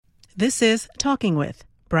This is Talking With,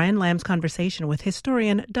 Brian Lamb's conversation with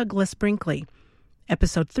historian Douglas Brinkley.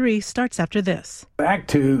 Episode 3 starts after this. Back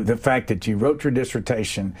to the fact that you wrote your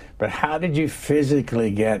dissertation, but how did you physically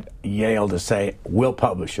get Yale to say, we'll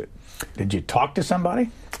publish it? Did you talk to somebody?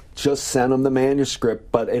 Just sent him the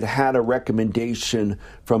manuscript, but it had a recommendation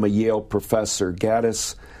from a Yale professor.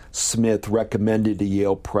 Gaddis Smith recommended to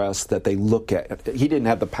Yale Press that they look at it. He didn't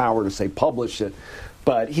have the power to say publish it,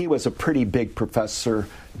 but he was a pretty big professor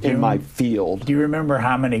in my field. Do you remember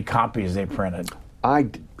how many copies they printed?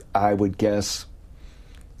 I would guess,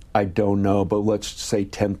 I don't know, but let's say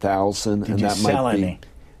 10,000. Did you sell any?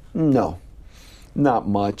 No, not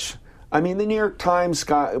much. I mean, the New York Times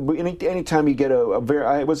got, anytime you get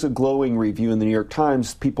it was a glowing review in the New York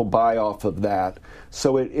Times, people buy off of that.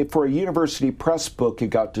 So for a university press book, it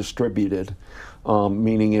got distributed,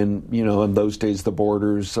 meaning in those days, the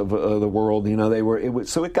Borders of the world,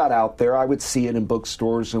 so it got out there. I would see it in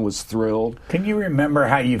bookstores and was thrilled. Can you remember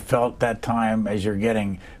how you felt that time as you're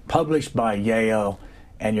getting published by Yale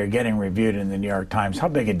and you're getting reviewed in the New York Times? How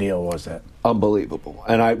big a deal was that? Unbelievable.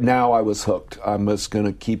 And now I was hooked. I'm just going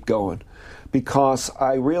to keep going because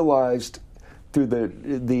I realized through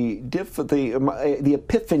the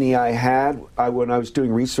epiphany I had when I was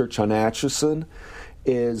doing research on Acheson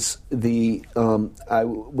is I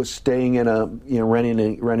was staying in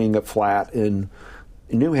renting a flat in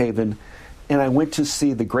New Haven, and I went to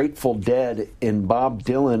see the Grateful Dead and Bob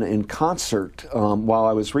Dylan in concert while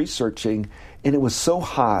I was researching, and it was so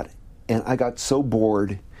hot, and I got so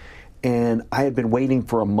bored, and I had been waiting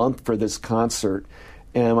for a month for this concert,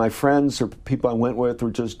 and my friends or people I went with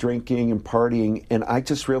were just drinking and partying, and I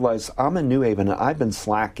just realized I'm in New Haven, and I've been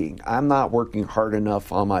slacking. I'm not working hard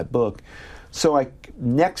enough on my book. So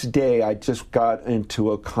next day I just got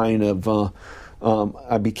into a kind of,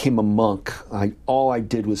 I became a monk. All I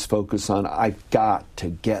did was focus on, I've got to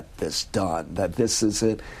get this done, that this is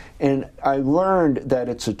it. And I learned that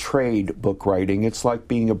it's a trade, book writing. It's like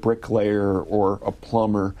being a bricklayer or a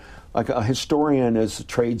plumber. Like a historian is a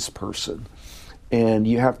tradesperson. And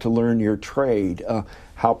you have to learn your trade,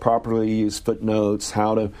 how properly use footnotes,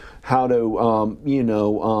 how to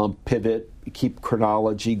pivot, keep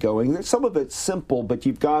chronology going. Some of it's simple, but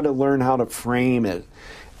you've got to learn how to frame it.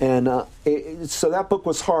 And so that book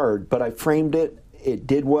was hard, but I framed it. It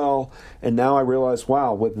did well, and now I realize,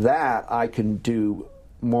 wow, with that I can do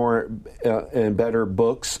more and better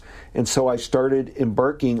books. And so I started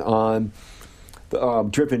embarking on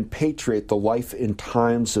Driven Patriot, The Life and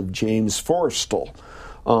Times of James Forrestal,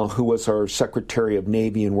 who was our Secretary of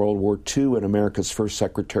Navy in World War II and America's first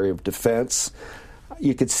Secretary of Defense.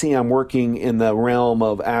 You could see I'm working in the realm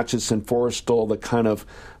of Acheson, Forrestal, the kind of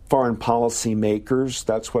foreign policy makers.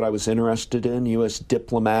 That's what I was interested in, U.S.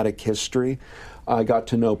 diplomatic history. I got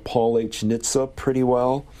to know Paul H. Nitze pretty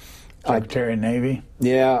well. Secretary of Navy?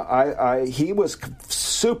 Yeah, he was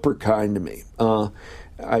super kind to me.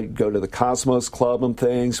 I'd go to the Cosmos Club and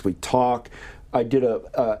things. We'd talk. I did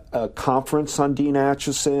a conference on Dean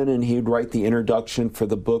Acheson, and he'd write the introduction for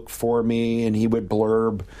the book for me, and he would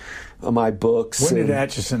blurb my books. When did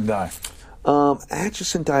Acheson die?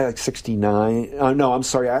 Acheson died like 69. No, I'm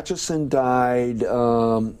sorry. Acheson died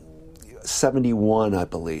 71, I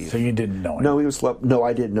believe. So you didn't know him? No,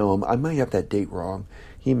 I didn't know him. I might have that date wrong.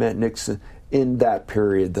 He met Nixon in that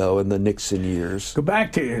period, though, in the Nixon years. Go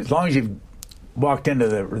back to, as long as you've walked into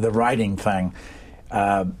the writing thing,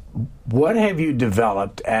 what have you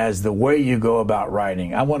developed as the way you go about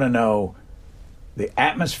writing? I want to know the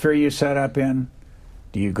atmosphere you set up in.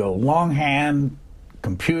 Do you go longhand,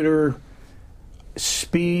 computer,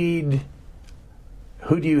 speed?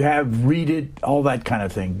 Who do you have read it? All that kind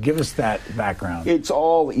of thing. Give us that background. It's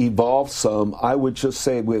all evolved some. I would just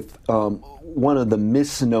say with one of the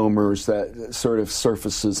misnomers that sort of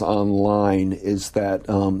surfaces online is that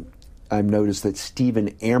I've noticed that Stephen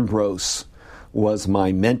Ambrose was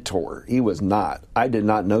my mentor. He was not. I did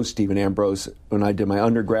not know Stephen Ambrose when I did my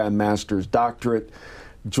undergrad, master's, doctorate.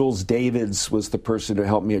 Jules Davids was the person who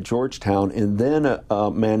helped me at Georgetown, and then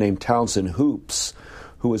a man named Townsend Hoops,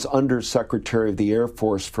 who was Undersecretary of the Air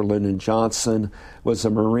Force for Lyndon Johnson, was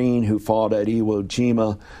a Marine who fought at Iwo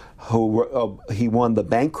Jima, who he won the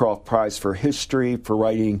Bancroft Prize for History for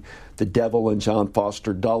writing The Devil and John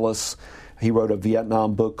Foster Dulles. He wrote a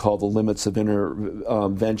Vietnam book called The Limits of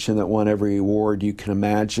Intervention that won every award you can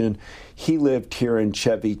imagine. He lived here in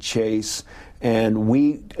Chevy Chase, and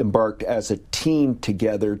we embarked as a team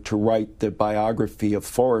together to write the biography of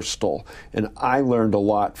Forrestal. And I learned a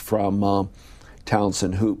lot from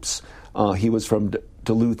Townsend Hoops. He was from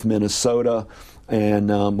Duluth, Minnesota, and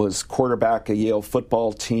was quarterback of Yale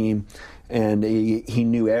football team. and he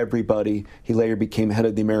knew everybody. He later became head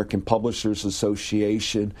of the American Publishers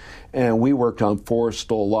Association, and we worked on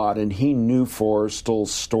Forrestal a lot, and he knew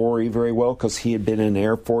Forrestal's story very well because he had been in the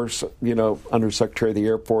Air Force, Undersecretary of the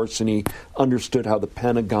Air Force, and he understood how the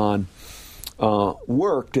Pentagon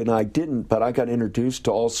worked, and I didn't, but I got introduced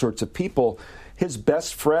to all sorts of people. His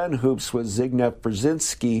best friend, Hoops, was Zygmunt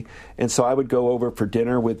Brzezinski, and so I would go over for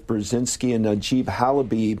dinner with Brzezinski and Najib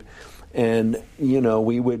Halabib, and,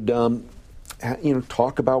 we would,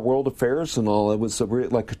 talk about world affairs and all. It was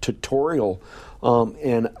like a tutorial,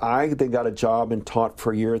 and I then got a job and taught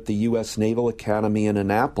for a year at the U.S. Naval Academy in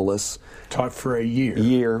Annapolis. Taught for a year?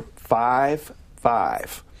 Year, 5.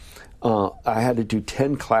 I had to do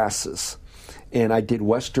 10 classes, and I did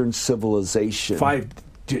Western civilization.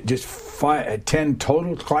 10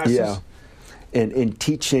 total classes? Yeah. And in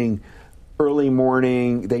teaching early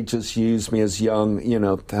morning, they just used me as young,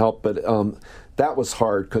 to help. But that was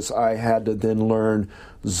hard because I had to then learn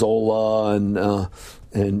Zola and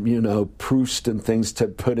Proust and things to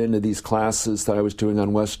put into these classes that I was doing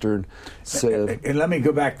on Western Civ. And let me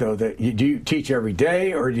go back, though. Do you teach every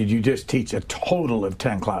day, or did you just teach a total of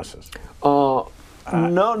 10 classes? No.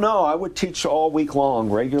 I would teach all week long,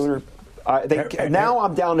 regular. Now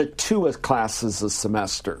I'm down to 2 classes a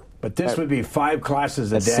semester. But this would be 5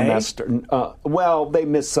 classes a day? Semester. Well, they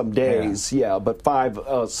miss some days, but 5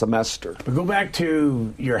 a semester. But go back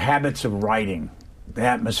to your habits of writing, the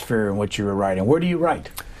atmosphere in which you were writing. Where do you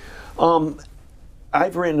write?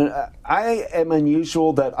 I've written. I am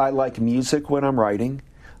unusual that I like music when I'm writing,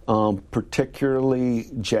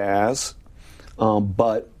 particularly jazz,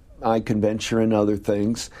 but I can venture in other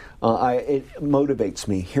things. It motivates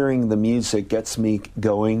me. Hearing the music gets me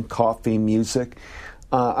going. Coffee, music.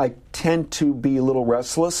 I tend to be a little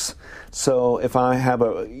restless, so if I have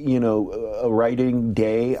a writing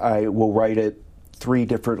day, I will write at 3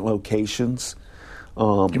 different locations.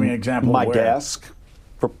 Give me an example. My where? Desk,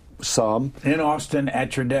 for some. In Austin,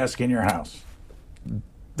 at your desk in your house.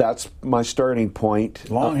 That's my starting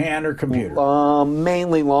point. Longhand or computer?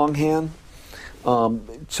 Mainly longhand.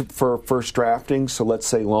 For first drafting, so let's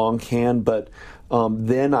say longhand, but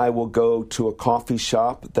then I will go to a coffee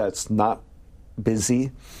shop that's not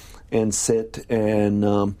busy and sit and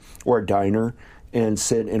or a diner and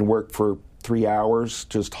sit and work for 3 hours,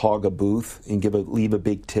 just hog a booth and leave a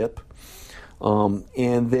big tip,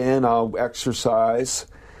 and then I'll exercise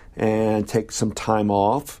and take some time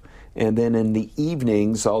off, and then in the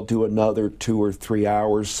evenings I'll do another 2 or 3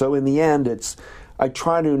 hours. So in the end, I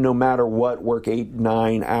try to, no matter what, work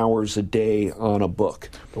 8-9 hours a day on a book.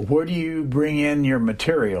 But where do you bring in your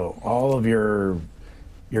material, all of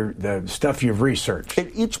the stuff you've researched?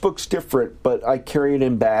 Each book's different, but I carry it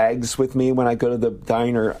in bags with me when I go to the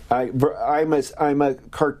diner. I'm a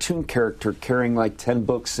cartoon character carrying like 10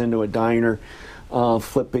 books into a diner,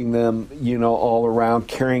 flipping them, all around,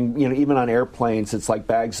 carrying, even on airplanes, it's like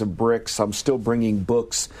bags of bricks. I'm still bringing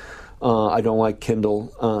books. I don't like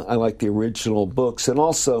Kindle. I like the original books. And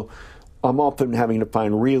also, I'm often having to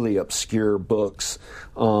find really obscure books.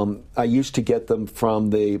 I used to get them from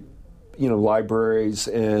the libraries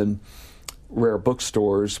and rare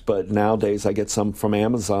bookstores, but nowadays I get some from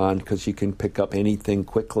Amazon because you can pick up anything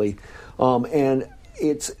quickly. And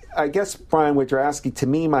I guess, Brian, what you're asking, to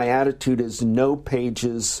me, my attitude is no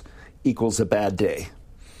pages equals a bad day.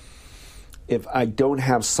 If I don't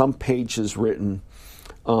have some pages written,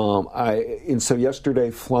 and so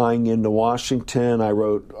yesterday, flying into Washington, I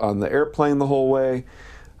wrote on the airplane the whole way.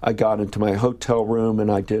 I got into my hotel room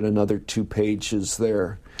and I did another 2 pages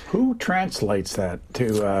there. Who translates that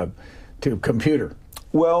to computer?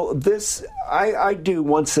 Well, I do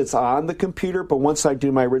once it's on the computer, but once I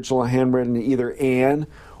do my original handwritten, either Anne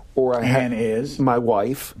or Anne is my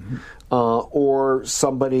wife, or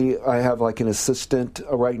somebody. I have like an assistant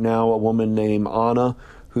right now, a woman named Anna,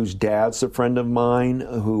 whose dad's a friend of mine,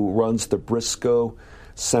 who runs the Briscoe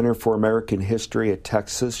Center for American History at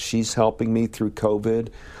Texas. She's helping me through COVID,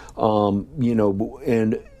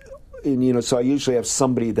 so I usually have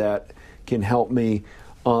somebody that can help me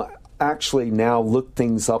actually now look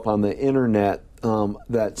things up on the internet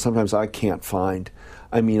that sometimes I can't find.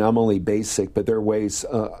 I mean, I'm only basic, but there are ways.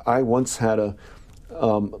 I once had a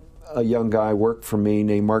young guy work for me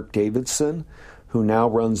named Mark Davidson, who now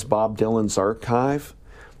runs Bob Dylan's archive.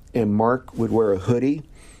 And Mark would wear a hoodie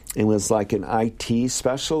and was like an IT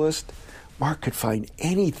specialist. Mark could find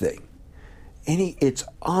anything. It's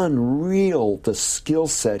unreal, the skill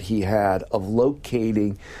set he had of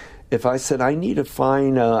locating. If I said, I need to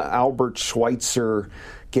find Albert Schweitzer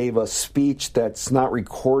gave a speech that's not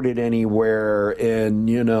recorded anywhere in,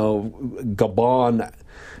 Gabon,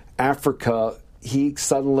 Africa, he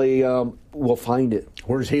suddenly will find it.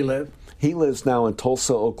 Where does he live? He lives now in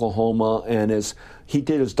Tulsa, Oklahoma, and he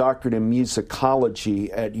did his doctorate in musicology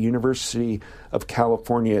at University of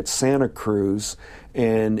California at Santa Cruz,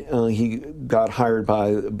 and he got hired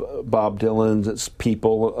by Bob Dylan's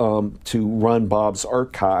people to run Bob's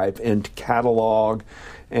archive and to catalog,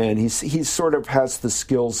 and he sort of has the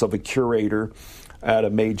skills of a curator at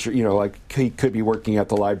a major, like he could be working at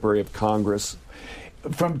the Library of Congress.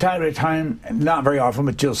 From time to time, not very often,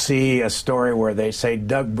 but you'll see a story where they say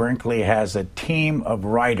Doug Brinkley has a team of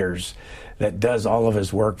writers that does all of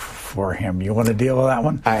his work for him. You want to deal with that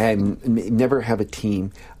one? I never have a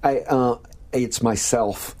team. It's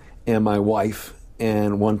myself and my wife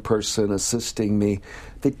and one person assisting me.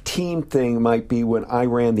 The team thing might be when I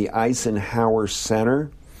ran the Eisenhower Center.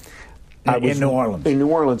 In New Orleans. In New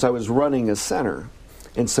Orleans, I was running a center.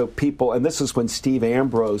 And so and this is when Steve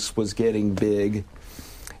Ambrose was getting big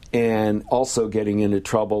and also getting into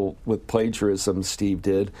trouble with plagiarism, Steve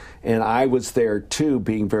did. And I was there, too,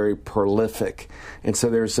 being very prolific. And so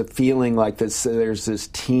there's a feeling like there's this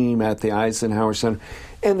team at the Eisenhower Center.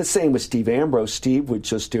 And the same with Steve Ambrose. Steve would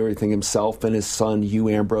just do everything himself, and his son, Hugh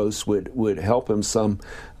Ambrose, would help him some.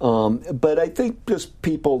 But I think just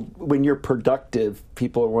people, when you're productive,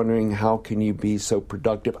 people are wondering, how can you be so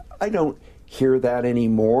productive? I don't hear that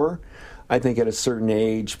anymore. I think at a certain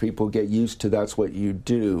age, people get used to that's what you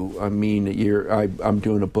do. I mean, I'm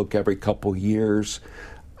doing a book every couple years.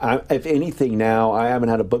 If anything now, I haven't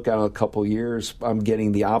had a book out in a couple years. I'm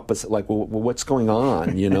getting the opposite. Like, well, what's going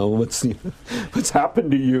on? What's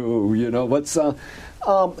happened to you?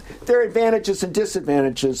 There are advantages and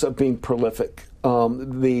disadvantages of being prolific.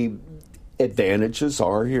 The advantages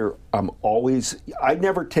are I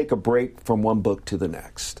never take a break from one book to the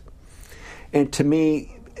next. And to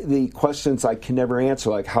me, the questions I can never answer,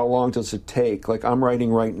 like how long does it take? Like I'm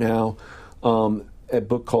writing right now a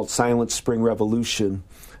book called Silent Spring Revolution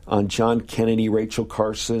on John Kennedy, Rachel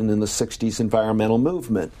Carson, and the 60s environmental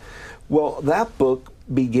movement. Well, that book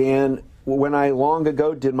began when I long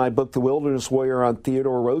ago did my book, The Wilderness Warrior, on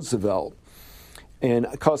Theodore Roosevelt. And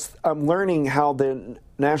because I'm learning how the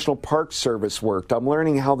National Park Service worked, I'm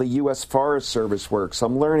learning how the U.S. Forest Service works,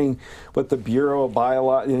 I'm learning what the Bureau of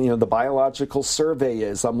the Biological Survey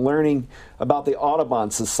is, I'm learning about the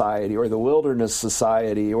Audubon Society or the Wilderness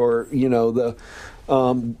Society or the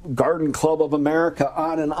Garden Club of America,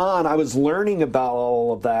 on and on. I was learning about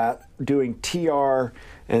all of that, doing TR,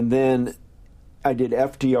 and then I did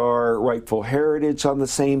FDR, Rightful Heritage, on the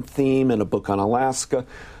same theme, and a book on Alaska.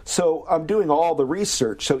 So I'm doing all the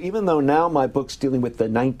research. So even though now my book's dealing with the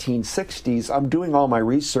 1960s, I'm doing all my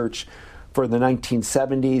research for the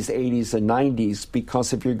 1970s, 80s, and 90s,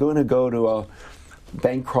 because if you're going to go to a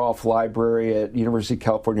Bancroft Library at University of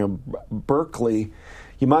California, Berkeley,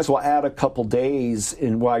 you might as well add a couple days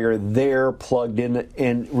in while you're there plugged in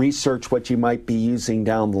and research what you might be using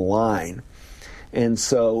down the line. And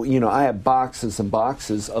so, I have boxes and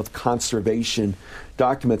boxes of conservation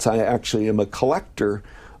documents. I actually am a collector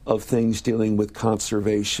of things dealing with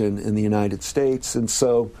conservation in the United States. And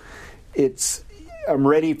so I'm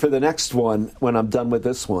ready for the next one when I'm done with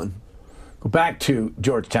this one. Go back to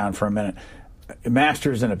Georgetown for a minute. A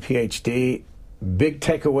master's and a PhD. Big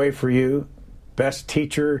takeaway for you? Best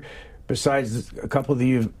teacher besides a couple of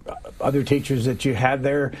the other teachers that you had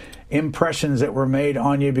there? Impressions that were made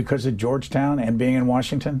on you because of Georgetown and being in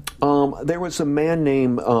Washington? There was a man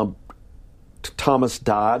named Thomas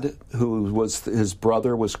Dodd, his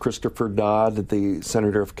brother was Christopher Dodd, the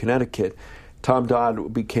senator of Connecticut. Tom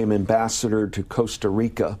Dodd became ambassador to Costa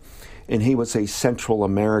Rica, and he was a Central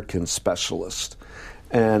American specialist.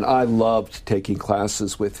 And I loved taking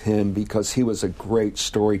classes with him because he was a great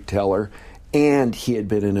storyteller, and he had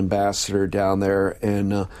been an ambassador down there.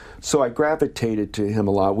 And so I gravitated to him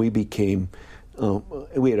a lot. We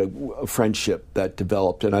had a friendship that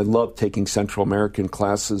developed, and I loved taking Central American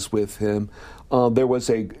classes with him. There was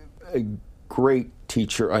a great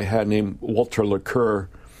teacher I had named Walter LeCoeur,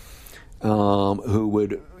 who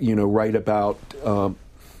would, write about.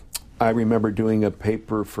 I remember doing a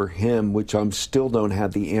paper for him, which I still don't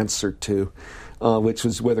have the answer to, which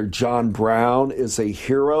was whether John Brown is a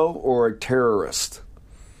hero or a terrorist.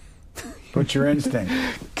 What's your instinct?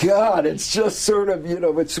 God, it's just sort of,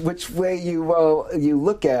 it's which way you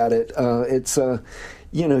look at it.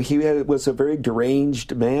 He was a very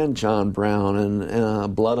deranged man, John Brown,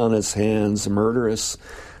 and blood on his hands, murderous.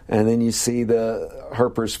 And then you see the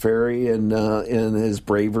Harper's Ferry and his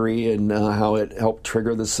bravery and how it helped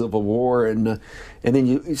trigger the Civil War. And then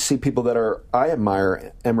you see people I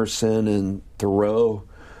admire, Emerson and Thoreau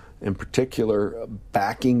in particular,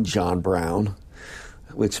 backing John Brown.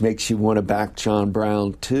 which makes you want to back John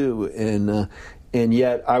Brown too. And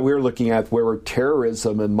yet we were looking at where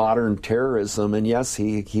terrorism and modern terrorism, and yes,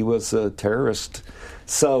 he was a terrorist.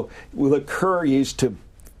 So the Kerr used to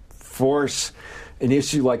force an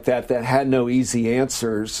issue like that had no easy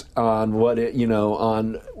answers on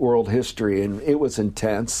on world history, and it was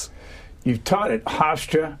intense. You've taught at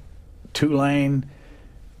Hofstra, Tulane,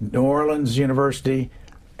 New Orleans University,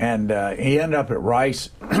 and he ended up at Rice.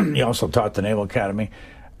 He also taught the Naval Academy.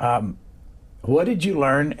 What did you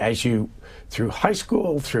learn through high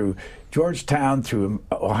school, through Georgetown, through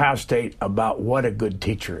Ohio State, about what a good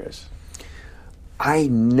teacher is? I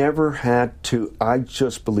never had to. I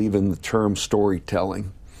just believe in the term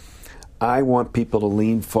storytelling. I want people to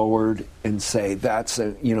lean forward and say,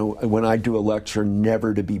 when I do a lecture,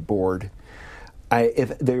 never to be bored.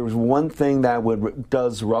 If there was one thing that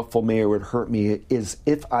does ruffle me or would hurt me, is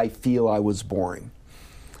if I feel I was boring.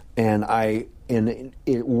 And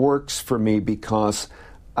it works for me because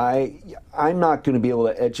I'm not going to be able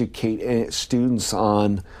to educate students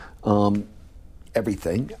on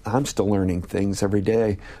everything. I'm still learning things every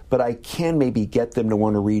day, but I can maybe get them to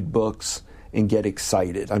want to read books and get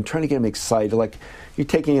excited. I'm trying to get them excited. Like, you're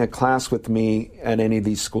taking a class with me at any of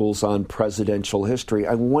these schools on presidential history.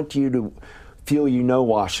 I want you to feel you know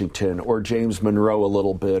Washington or James Monroe a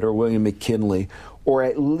little bit or William McKinley, or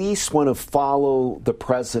at least want to follow the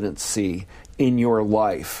presidency in your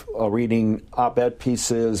life, reading op-ed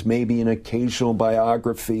pieces, maybe an occasional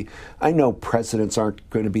biography. I know presidents aren't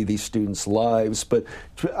going to be these students' lives, but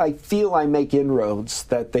I feel I make inroads,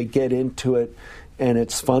 that they get into it and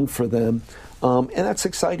it's fun for them. And that's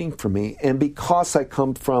exciting for me. And because I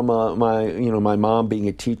come from my mom being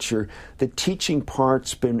a teacher, the teaching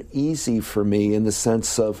part's been easy for me in the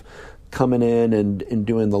sense of coming in and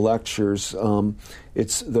doing the lectures.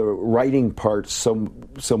 It's the writing part so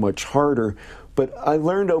much harder. But I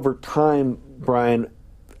learned over time, Brian,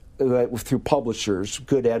 that through publishers,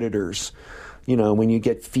 good editors, when you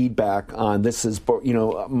get feedback on this is,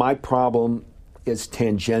 my problem is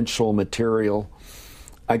tangential material.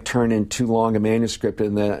 I turn in too long a manuscript,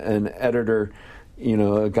 and an editor,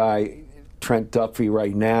 a guy, Trent Duffy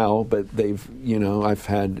right now, but I've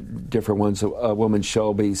had different ones. A woman,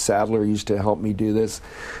 Shelby Sadler, used to help me do this.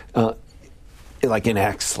 Like an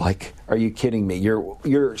X, are you kidding me?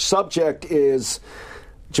 Your subject is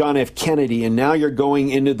John F. Kennedy, and now you're going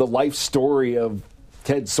into the life story of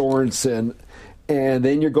Ted Sorensen, and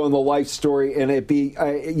then you're going the life story, and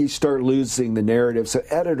you start losing the narrative. So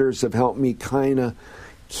editors have helped me kind of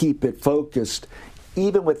keep it focused.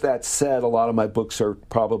 Even with that said, a lot of my books are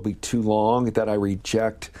probably too long that I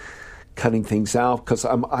reject cutting things out, because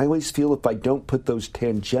I always feel if I don't put those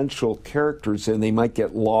tangential characters in, they might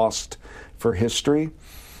get lost for history.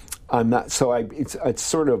 I'm not, so it's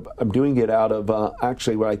sort of, I'm doing it out of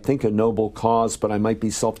actually what I think a noble cause, but I might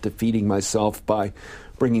be self-defeating myself by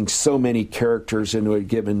bringing so many characters into a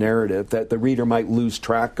given narrative that the reader might lose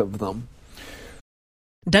track of them.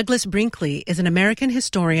 Douglas Brinkley is an American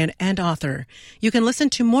historian and author. You can listen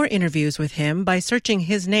to more interviews with him by searching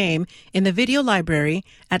his name in the video library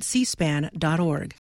at cspan.org.